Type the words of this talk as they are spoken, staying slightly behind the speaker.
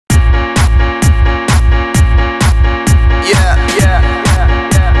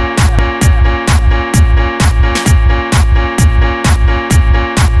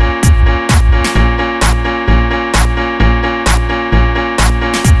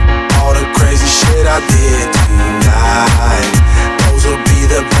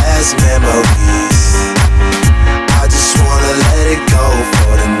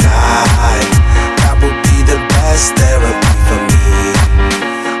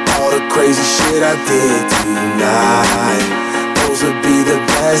crazy shit I did tonight, those would be the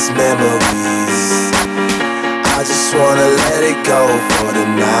best memories. I just wanna let it go for the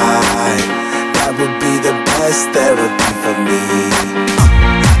night. That would be the best therapy for me.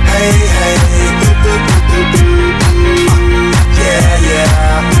 Hey, hey, yeah,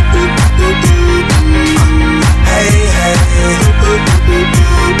 yeah. Hey, hey,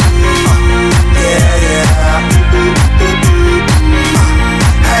 yeah, yeah.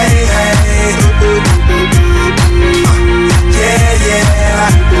 Hey, hey, yeah, yeah.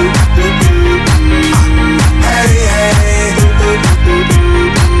 Hey, hey,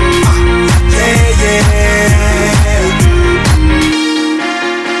 yeah, yeah.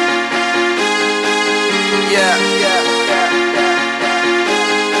 Yeah, yeah.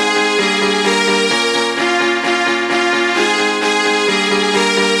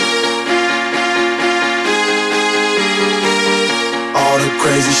 All the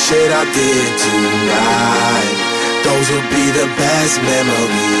crazy shit I did tonight, those will be the best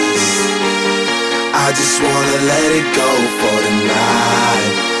memories. I just wanna let it go for the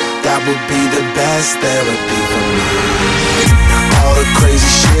night. That would be the best therapy for me. All the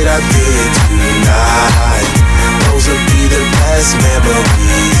crazy shit I did